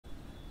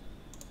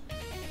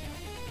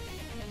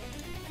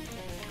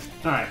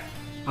Alright,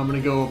 I'm going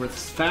to go over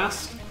this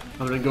fast.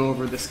 I'm going to go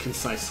over this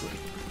concisely.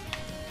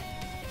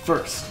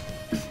 First,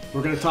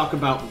 we're going to talk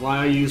about why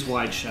I use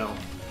wide shell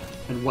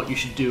and what you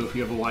should do if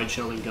you have a wide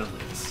shell in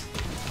Gunlance.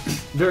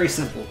 Very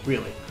simple,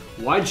 really.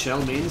 Wide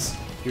shell means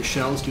your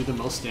shells do the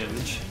most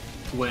damage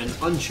when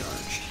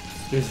uncharged.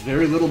 There's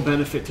very little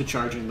benefit to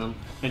charging them,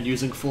 and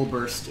using full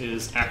burst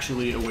is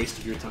actually a waste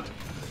of your time.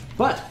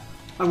 But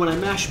when I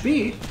mash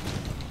B,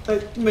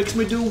 it makes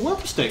me do a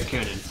Wyrmstake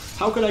cannon.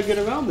 How could I get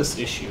around this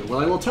issue? Well,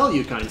 I will tell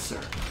you, kind sir.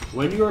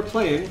 When you are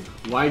playing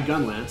Wide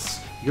Gunlance,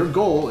 your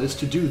goal is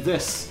to do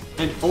this,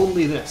 and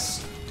only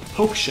this.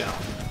 Poke shell.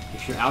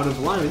 If you're out of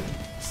line,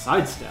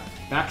 sidestep,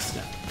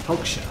 backstep,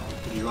 poke shell.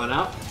 If you run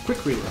out,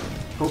 quick reload.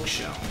 Poke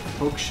shell,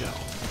 poke shell,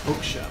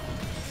 poke shell.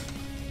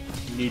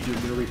 You need to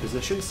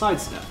reposition,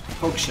 sidestep,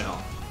 poke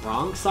shell.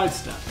 Wrong,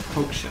 sidestep,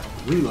 poke shell,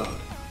 reload.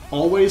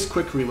 Always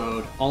quick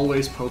reload,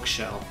 always poke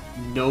shell.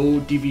 No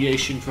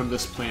deviation from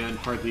this plan,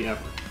 hardly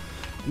ever.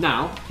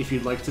 Now, if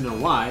you'd like to know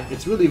why,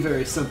 it's really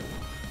very simple.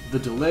 The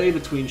delay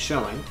between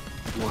shelling,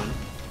 1,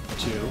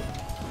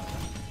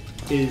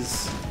 2,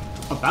 is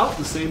about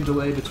the same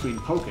delay between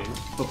poking,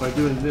 but by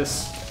doing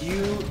this,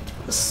 you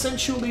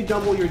essentially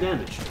double your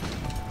damage.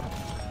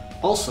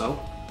 Also,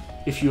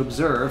 if you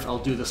observe, I'll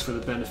do this for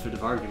the benefit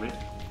of argument,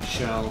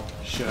 shell,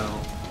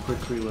 shell,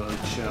 quick reload,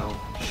 shell,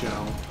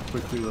 shell,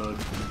 quick reload,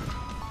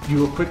 you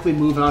will quickly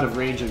move out of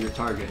range of your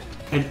target.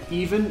 And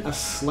even a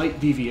slight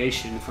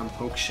deviation from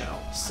poke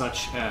shell,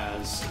 such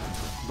as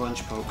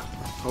lunge poke,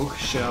 poke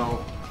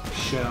shell,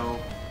 shell,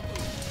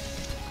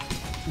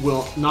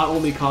 will not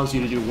only cause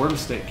you to do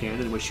Wyrmstake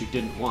cannon, which you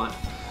didn't want,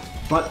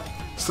 but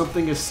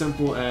something as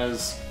simple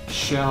as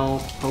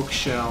shell, poke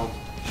shell,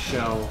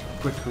 shell,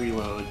 quick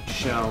reload,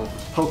 shell,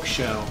 poke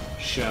shell,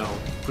 shell,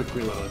 quick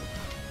reload.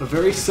 A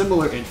very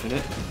similar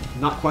infinite,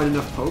 not quite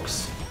enough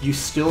pokes, you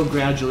still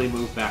gradually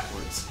move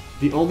backwards.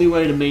 The only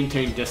way to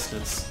maintain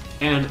distance,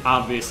 and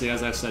obviously,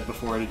 as I've said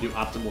before, to do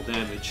optimal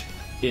damage,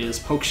 is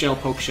poke shell,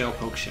 poke shell,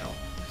 poke shell.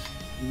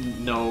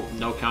 No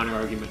counter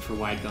argument for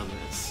Wide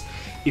Gunlance.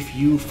 If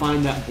you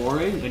find that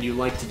boring and you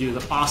like to do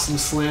the awesome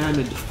slam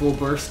into full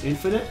burst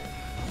infinite,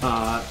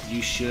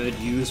 you should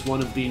use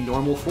one of the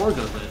normal 4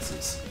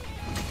 Gunlances.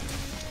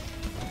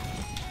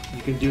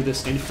 You can do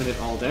this infinite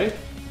all day.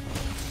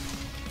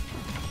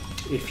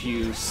 If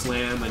you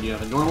slam and you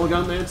have a normal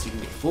Gunlance, you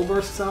can get full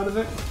bursts out of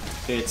it.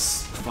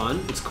 It's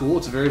fun, it's cool,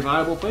 it's a very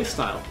viable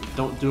playstyle.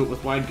 Don't do it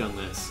with Wide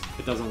Gunlance.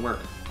 It doesn't work.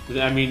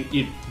 I mean,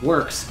 it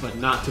works, but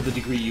not to the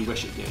degree you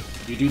wish it did.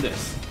 You do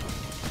this.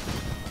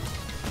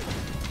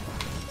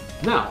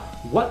 Now,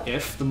 what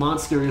if the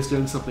monster is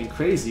doing something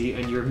crazy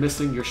and you're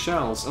missing your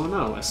shells? Oh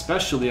no,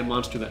 especially a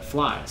monster that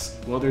flies.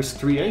 Well, there's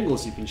 3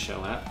 angles you can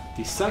shell at.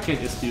 The second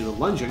is to do the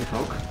lunging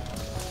poke,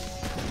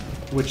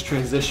 which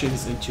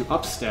transitions into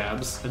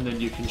upstabs, and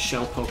then you can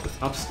shell poke with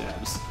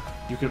upstabs.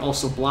 You can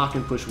also block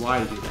and push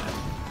Y to do that.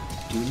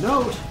 Do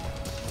note,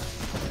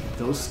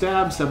 those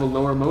stabs have a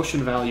lower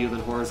motion value than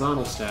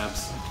horizontal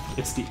stabs.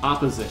 It's the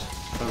opposite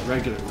of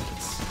regular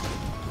lance.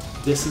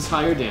 This is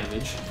higher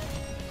damage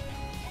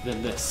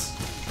than this.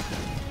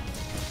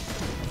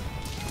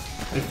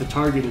 If the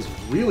target is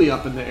really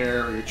up in the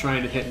air, or you're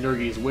trying to hit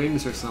Nurgi's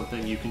wings or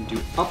something, you can do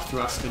up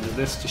thrust into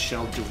this to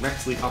shell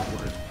directly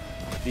upward.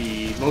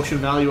 The motion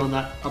value on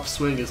that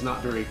upswing is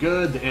not very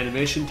good, the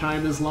animation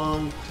time is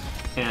long,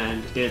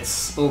 and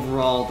it's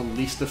overall the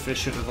least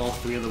efficient of all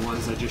 3 of the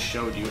ones I just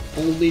showed you.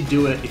 Only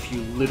do it if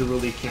you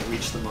literally can't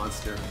reach the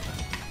monster.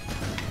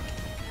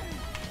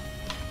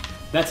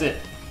 That's it.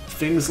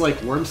 Things like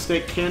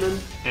Wyrmstake cannon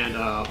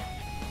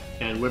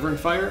and Wyvern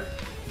Fire,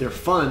 they're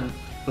fun,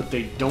 but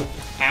they don't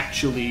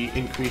actually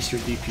increase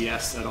your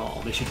DPS at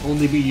all. They should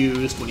only be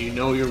used when you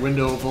know your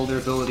window of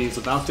vulnerability is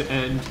about to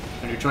end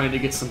and you're trying to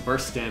get some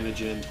burst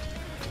damage in,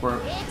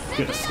 or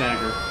get a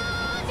stagger.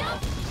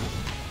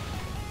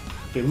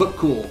 They look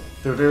cool.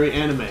 They're very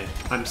anime.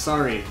 I'm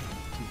sorry.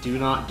 Do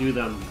not do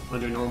them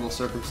under normal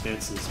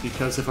circumstances,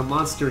 because if a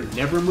monster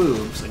never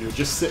moves and you're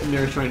just sitting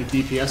there trying to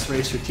DPS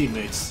race your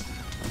teammates,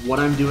 what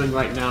I'm doing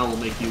right now will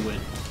make you win.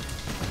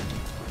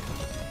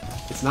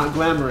 It's not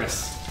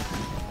glamorous.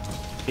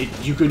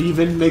 You could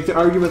even make the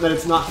argument that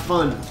it's not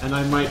fun, and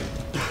I might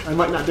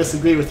not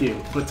disagree with you,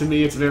 but to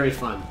me it's very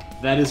fun.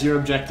 That is your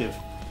objective.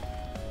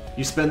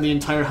 You spend the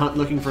entire hunt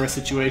looking for a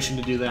situation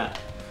to do that.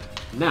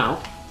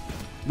 Now,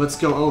 let's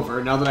go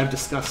over, now that I've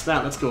discussed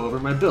that, let's go over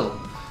my build.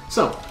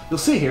 So, you'll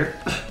see here,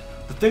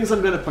 the things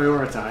I'm going to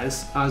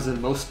prioritize, as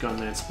in most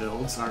Gunlance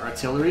builds, are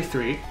Artillery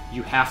 3,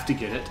 you have to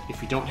get it.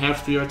 If you don't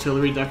have 3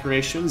 artillery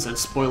decorations, and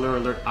spoiler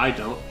alert, I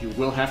don't, you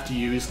will have to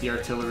use the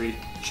artillery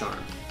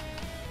charm.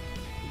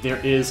 There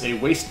is a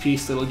waste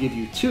piece that'll give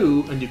you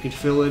 2, and you can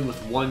fill in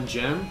with 1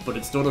 gem, but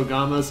it's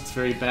Dodogama's, it's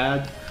very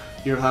bad.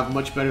 You'll have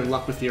much better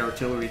luck with the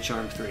artillery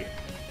charm 3,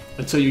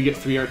 until you get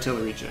 3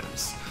 artillery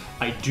gems.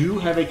 I do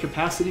have a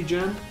capacity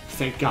gem,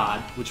 thank God,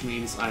 which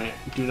means I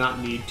do not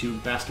need to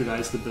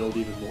bastardize the build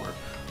even more.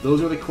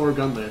 Those are the core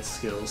Gunlance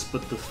skills,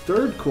 but the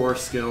third core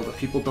skill that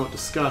people don't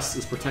discuss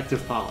is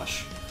Protective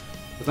Polish.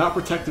 Without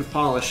protective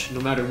polish, no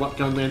matter what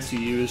gun lance you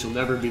use, you'll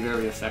never be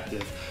very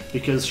effective,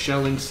 because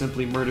shelling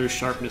simply murders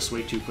sharpness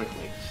way too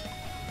quickly.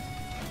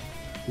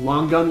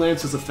 Long gun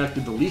lance is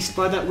affected the least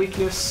by that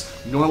weakness,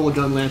 normal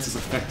gun lance is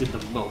affected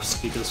the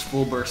most, because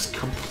full burst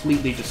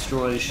completely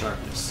destroys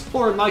sharpness.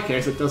 Or in my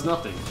case, it does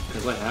nothing,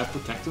 because I have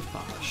protective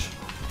polish.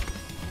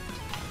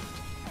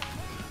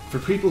 For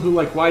people who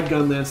like wide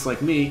gun lance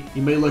like me,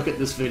 you may look at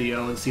this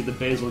video and see the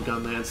basal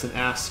gun lance and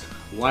ask,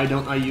 why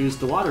don't I use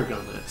the water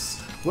gun lance?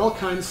 Well,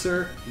 kind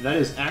sir, that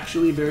is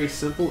actually very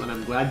simple, and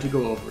I'm glad to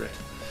go over it.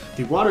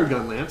 The water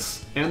gun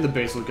lance and the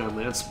basal gun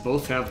lance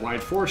both have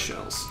wide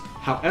foreshells.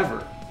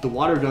 However, the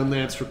water gun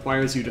lance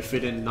requires you to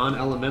fit in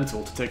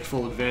non-elemental to take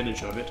full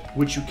advantage of it,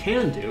 which you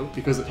can do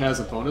because it has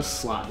a bonus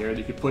slot here.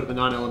 You could put the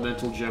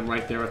non-elemental gem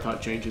right there without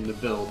changing the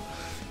build.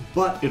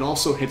 But it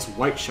also hits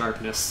white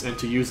sharpness, and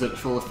to use it at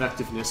full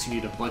effectiveness you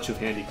need a bunch of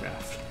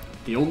handicraft.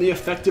 The only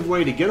effective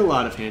way to get a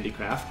lot of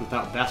handicraft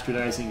without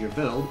bastardizing your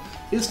build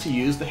is to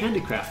use the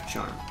handicraft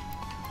charm.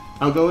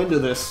 I'll go into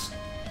this,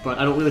 but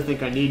I don't really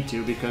think I need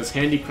to, because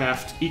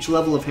handicraft, each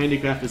level of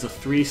handicraft is a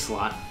 3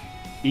 slot,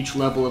 each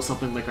level of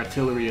something like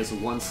artillery is a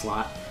 1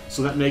 slot,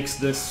 so that makes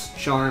this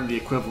charm the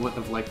equivalent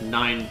of like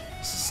 9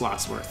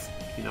 slots worth.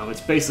 You know,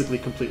 it's basically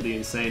completely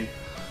insane.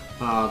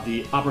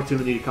 The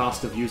opportunity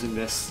cost of using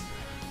this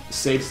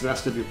saves the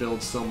rest of your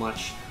build so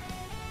much.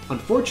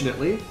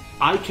 Unfortunately,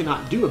 I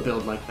cannot do a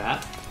build like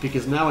that,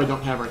 because now I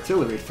don't have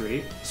artillery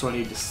 3, so I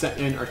need to set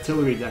in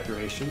artillery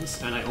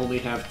decorations, and I only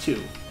have 2.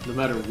 No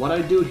matter what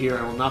I do here,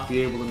 I will not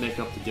be able to make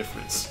up the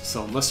difference.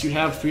 So unless you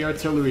have 3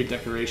 artillery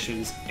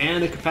decorations,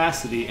 and a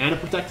capacity, and a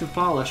protective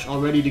polish all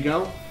ready to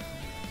go,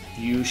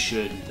 you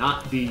should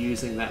not be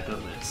using that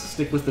gun lance.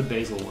 Stick with the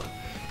basal one.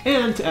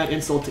 And to add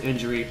insult to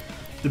injury,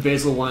 the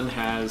basal one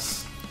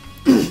has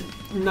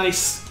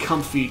nice,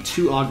 comfy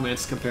 2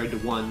 augments compared to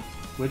 1,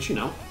 which, you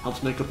know,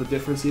 helps make up the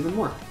difference even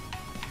more.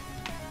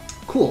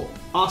 Cool.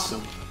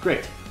 Awesome.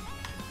 Great.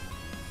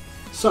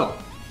 So,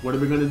 what are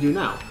we going to do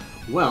now?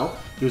 Well,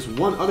 there's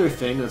one other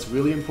thing that's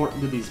really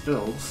important to these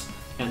builds,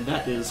 and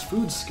that is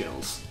food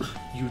skills.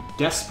 You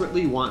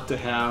desperately want to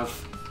have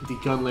the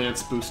gun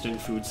lance boosting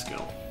food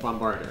skill,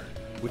 Bombardier.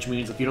 Which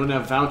means if you don't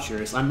have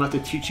vouchers, I'm about to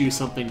teach you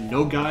something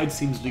no guide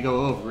seems to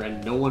go over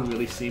and no one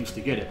really seems to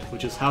get it,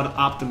 which is how to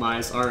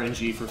optimize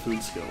RNG for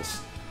food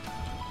skills.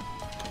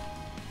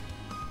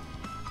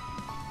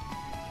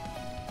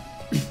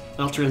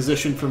 I'll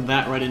transition from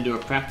that right into a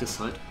practice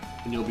hunt,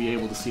 and you'll be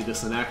able to see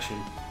this in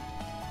action.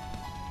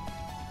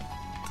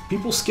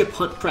 People skip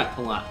hunt prep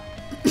a lot.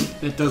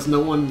 It does no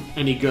one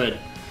any good,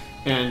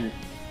 and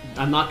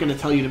I'm not going to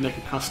tell you to make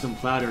a custom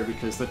platter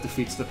because that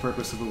defeats the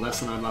purpose of the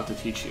lesson I'm about to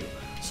teach you.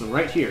 So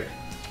right here,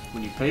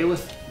 when you pay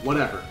with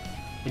whatever,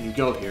 and you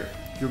go here,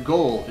 your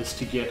goal is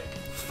to get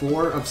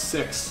 4 of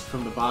 6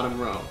 from the bottom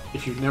row.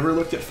 If you've never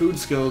looked at food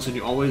skills and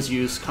you always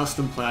use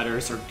custom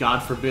platters, or God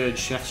forbid,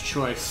 Chef's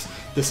Choice,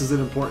 this is an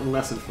important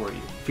lesson for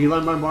you.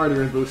 Felyne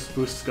Bombardier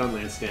boosts gun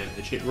lance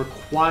damage. It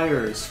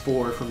requires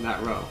 4 from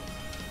that row.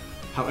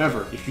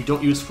 However, if you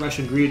don't use fresh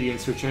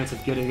ingredients, your chance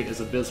of getting it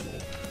is abysmal.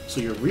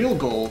 So your real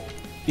goal,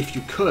 if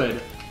you could,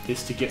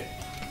 is to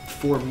get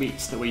 4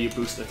 meats, that way you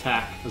boost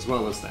attack as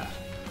well as that.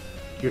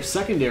 Your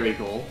secondary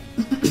goal,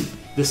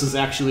 this is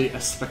actually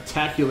a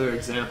spectacular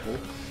example,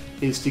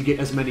 is to get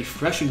as many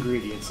fresh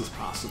ingredients as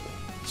possible.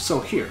 So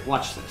here,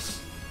 watch this.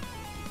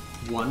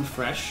 1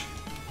 fresh,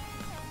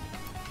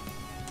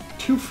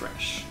 2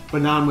 fresh,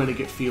 but now I'm going to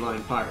get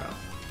Felyne Pyro.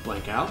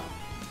 Blank out.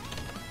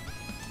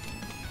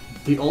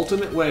 The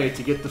ultimate way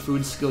to get the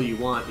food skill you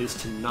want is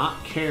to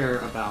not care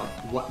about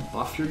what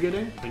buff you're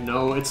getting. I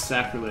know it's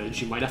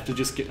sacrilege, you might have to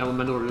just get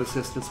elemental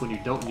resistance when you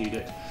don't need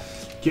it.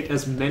 Get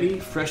as many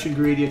fresh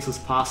ingredients as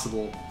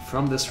possible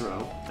from this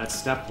row, that's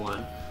step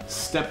 1.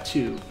 Step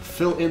 2,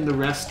 fill in the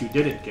rest you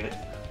didn't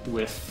get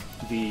with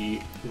the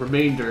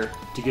remainder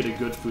to get a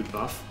good food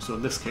buff. So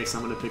in this case,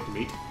 I'm going to pick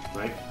meat,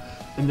 right?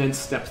 And then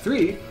step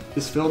 3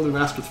 is fill in the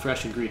rest with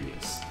fresh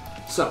ingredients.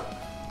 So,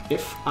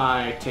 if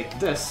I take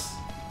this,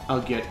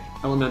 I'll get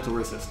elemental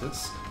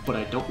resistance, but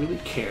I don't really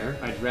care.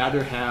 I'd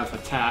rather have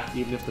attack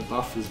even if the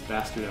buff is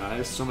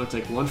bastardized. So I'm going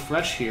to take 1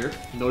 fresh here.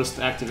 Notice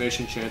the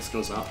activation chance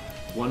goes up.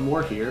 1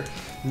 more here.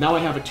 Now I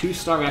have a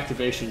 2-star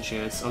activation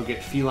chance. I'll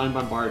get Felyne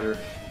Bombardier,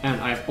 and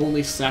I've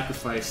only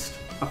sacrificed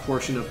a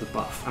portion of the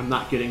buff. I'm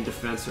not getting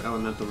defense or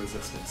elemental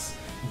resistance.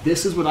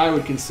 This is what I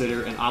would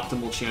consider an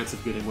optimal chance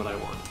of getting what I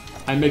want.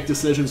 I make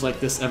decisions like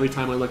this every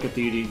time I look at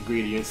the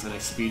ingredients and I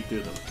speed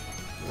through them.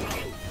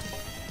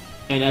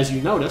 And as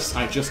you notice,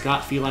 I just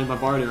got Felyne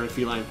Bombardier and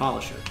Felyne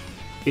Polisher.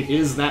 It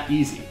is that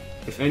easy.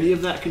 If any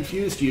of that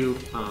confused you,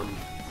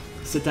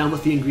 sit down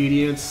with the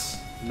ingredients,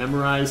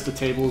 memorize the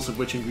tables of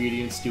which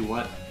ingredients do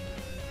what.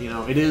 You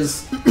know, it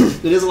is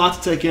a lot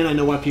to take in. I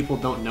know why people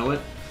don't know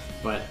it,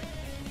 but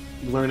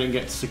learning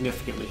it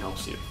significantly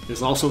helps you.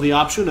 There's also the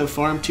option of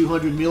farm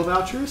 200 meal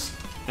vouchers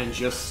and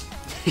just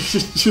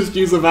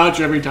use a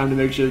voucher every time to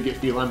make sure you get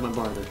Felyne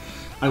Bombardier.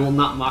 I will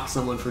not mock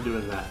someone for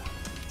doing that.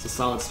 It's a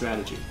solid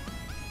strategy.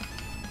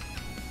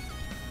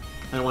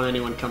 I don't want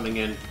anyone coming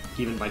in,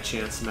 even by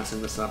chance,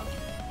 messing this up.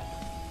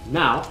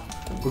 Now,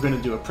 we're going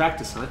to do a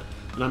practice hunt,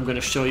 and I'm going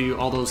to show you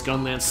all those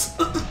Gunlance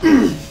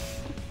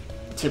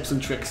tips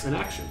and tricks in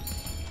action.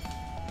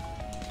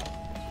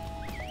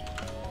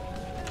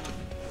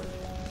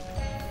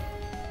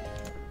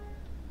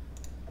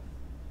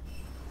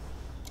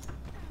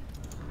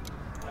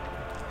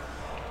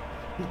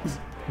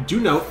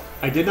 Do note,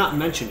 I did not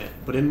mention it,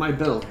 but in my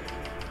build,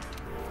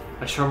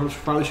 I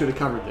probably should have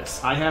covered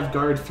this. I have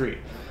guard 3.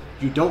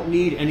 You don't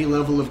need any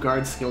level of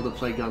guard skill to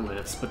play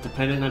Gunlance, but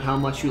depending on how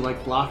much you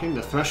like blocking,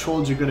 the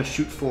thresholds you're going to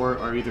shoot for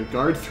are either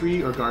guard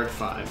 3 or guard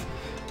 5.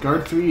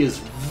 Guard 3 is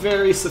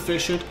very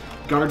sufficient,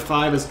 guard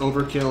 5 is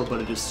overkill,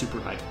 but it is super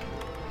hype.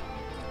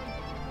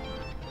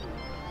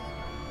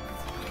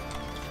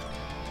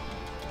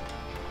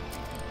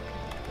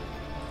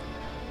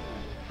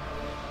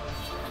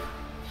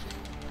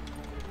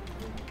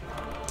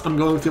 I'm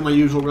going through my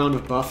usual round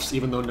of buffs,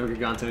 even though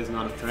Nergigante is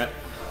not a threat.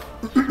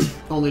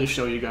 Only to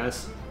show you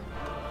guys.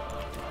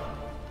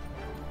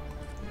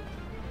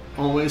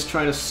 Always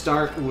try to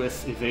start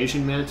with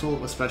Evasion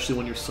Mantle, especially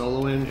when you're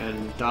soloing,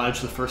 and dodge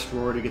the first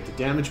roar to get the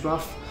damage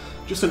buff.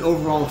 Just an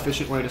overall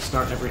efficient way to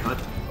start every hunt.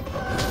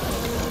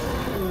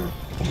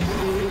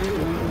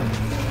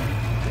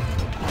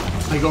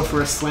 I go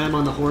for a slam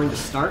on the horn to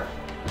start,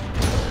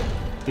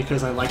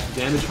 because I like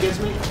the damage it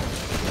gives me.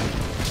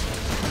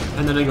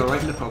 And then I go right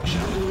into poke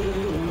shot.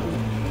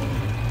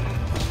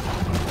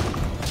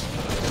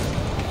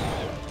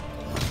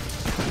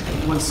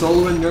 When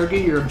soloing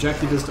Nergi, your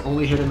objective is to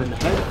only hit him in the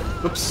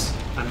head. Oops,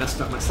 I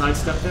messed up my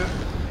sidestep there.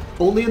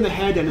 Only in the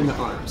head and in the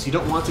arms. You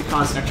don't want to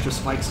cause extra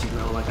spikes to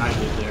grow like I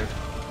did there.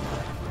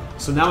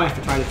 So now I have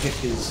to try to hit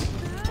his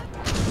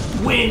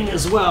wing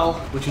as well,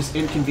 which is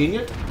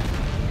inconvenient.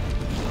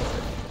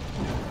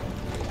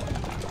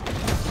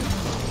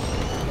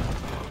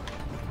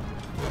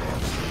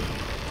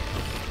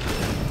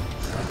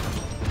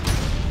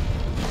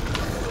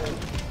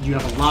 You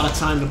have a lot of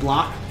time to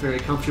block very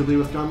comfortably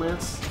with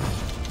Gunlance.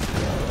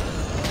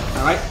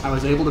 Alright, I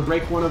was able to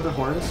break one of the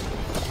horns.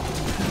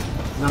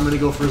 And I'm going to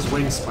go for his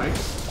wing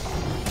spikes.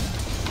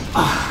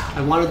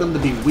 I wanted them to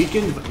be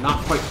weakened, but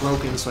not quite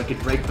broken, so I could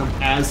break them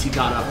as he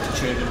got up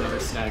to chain another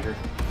stagger.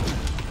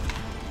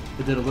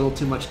 It did a little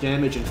too much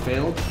damage and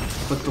failed,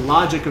 but the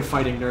logic of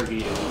fighting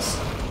Nergi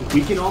is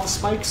weaken all the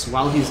spikes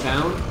while he's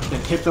down,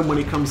 then hit them when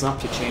he comes up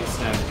to chain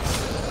staggers.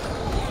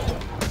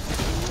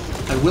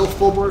 I will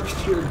full burst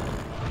here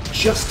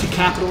just to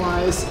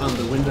capitalize on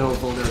the window of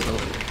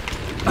vulnerability.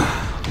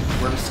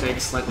 Wyrmstake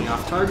slightly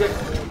off target.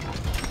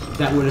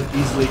 That would have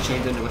easily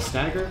chained into a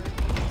stagger.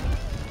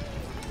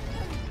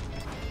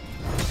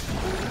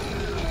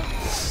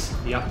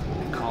 Yep,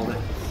 called it.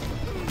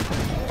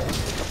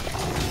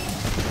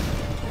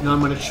 Now I'm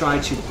going to try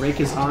to break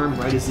his arm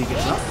right as he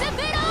gets up.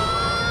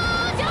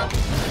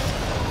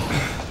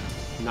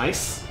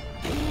 Nice.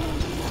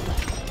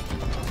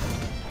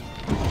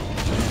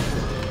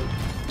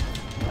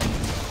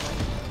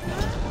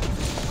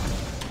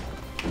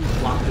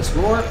 Block this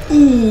roar.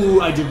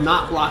 Ooh, I did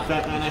not block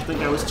that, man. I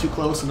think I was too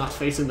close and not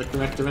facing the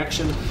correct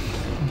direction.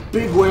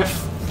 Big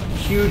whiff.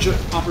 Huge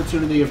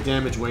opportunity of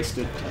damage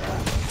wasted.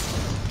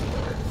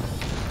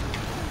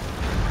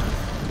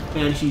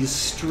 And he's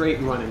straight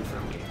running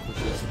from me,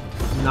 which is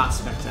not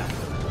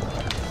spectacular.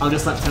 I'll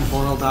just let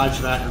Temporal dodge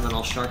that, and then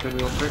I'll sharpen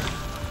real quick.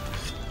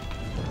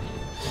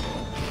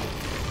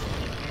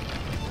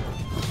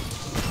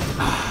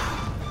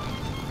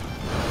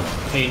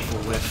 Painful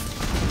whiff.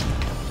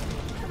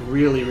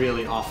 Really,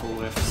 really awful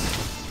whiffs.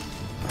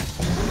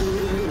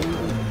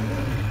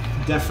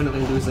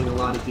 Definitely losing a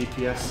lot of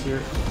DPS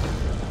here.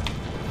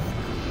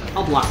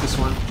 I'll block this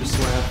one, just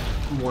so I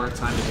have more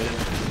time to hit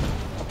him.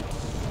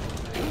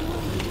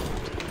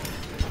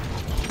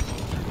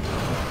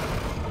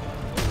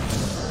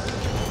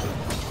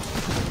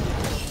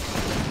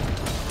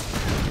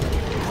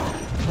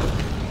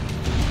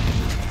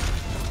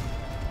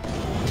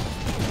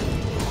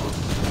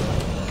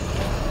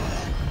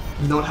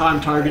 Note how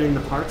I'm targeting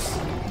the parts.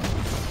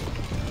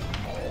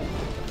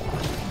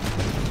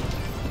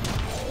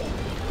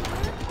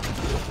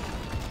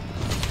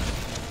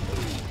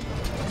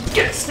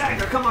 Get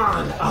stagger, come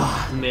on!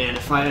 Ah, man,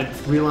 if I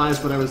had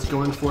realized what I was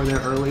going for there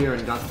earlier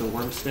and got the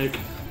Wyrmstake,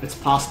 it's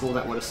possible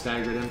that would have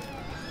staggered him.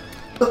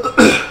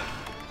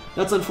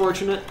 That's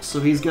unfortunate, so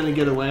he's gonna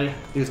get away.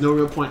 There's no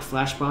real point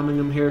flash bombing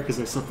him here because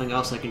there's something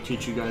else I can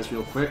teach you guys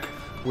real quick,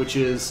 which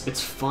is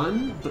it's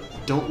fun, but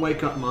don't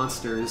wake up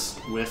monsters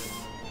with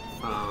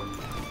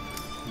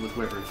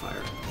Wyvern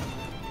Fire.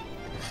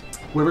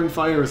 Wyvern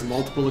Fire is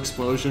multiple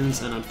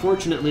explosions, and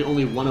unfortunately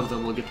only one of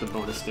them will get the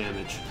bonus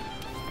damage.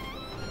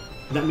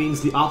 That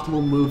means the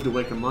optimal move to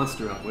wake a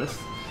monster up with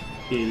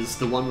is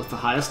the one with the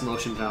highest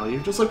motion value,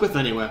 just like with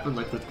any weapon,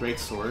 like with Great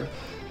Sword.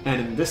 And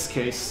in this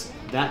case,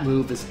 that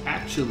move is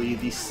actually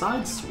the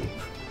side sweep.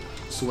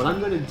 So what I'm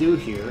going to do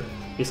here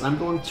is I'm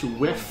going to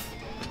whiff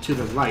to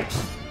the right,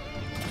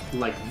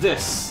 like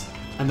this,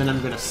 and then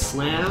I'm going to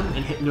slam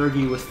and hit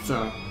Nergi with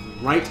the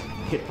right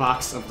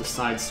hitbox of the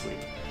side sweep.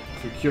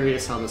 If you're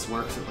curious how this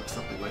works, it looks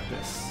something like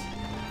this.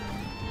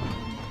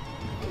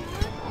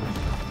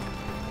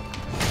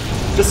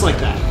 Just like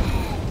that.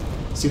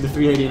 See the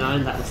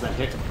 389? That was that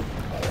hit.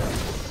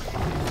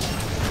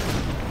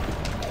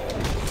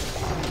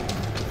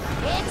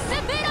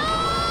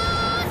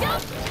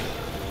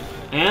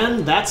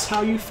 And that's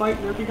how you fight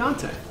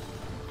Nergigante.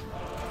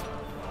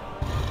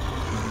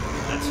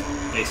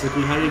 That's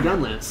basically how you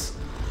Gunlance.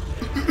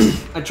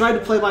 I tried to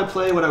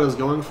play-by-play what I was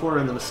going for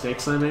and the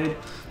mistakes I made.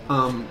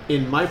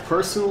 In my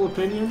personal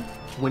opinion,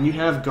 when you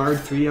have Guard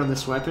 3 on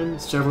this weapon,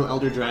 several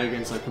Elder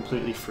Dragons are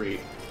completely free.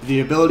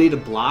 The ability to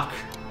block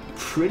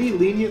pretty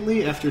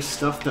leniently after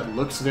stuff that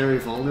looks very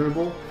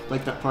vulnerable,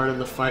 like that part of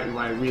the fight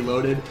where I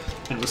reloaded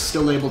and was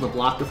still able to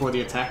block before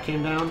the attack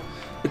came down,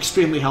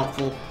 extremely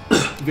helpful,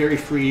 very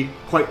free,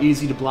 quite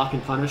easy to block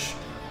and punish.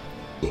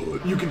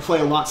 You can play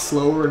a lot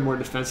slower and more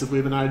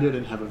defensively than I did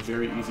and have a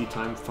very easy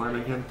time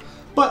farming him,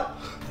 but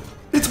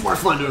it's more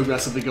fun to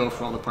aggressively go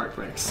for all the part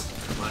breaks.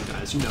 Come on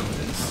guys, you know it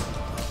is.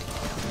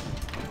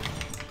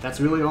 That's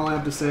really all I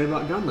have to say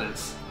about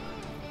Gunlance.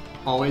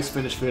 Always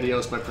finish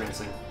videos by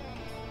prancing.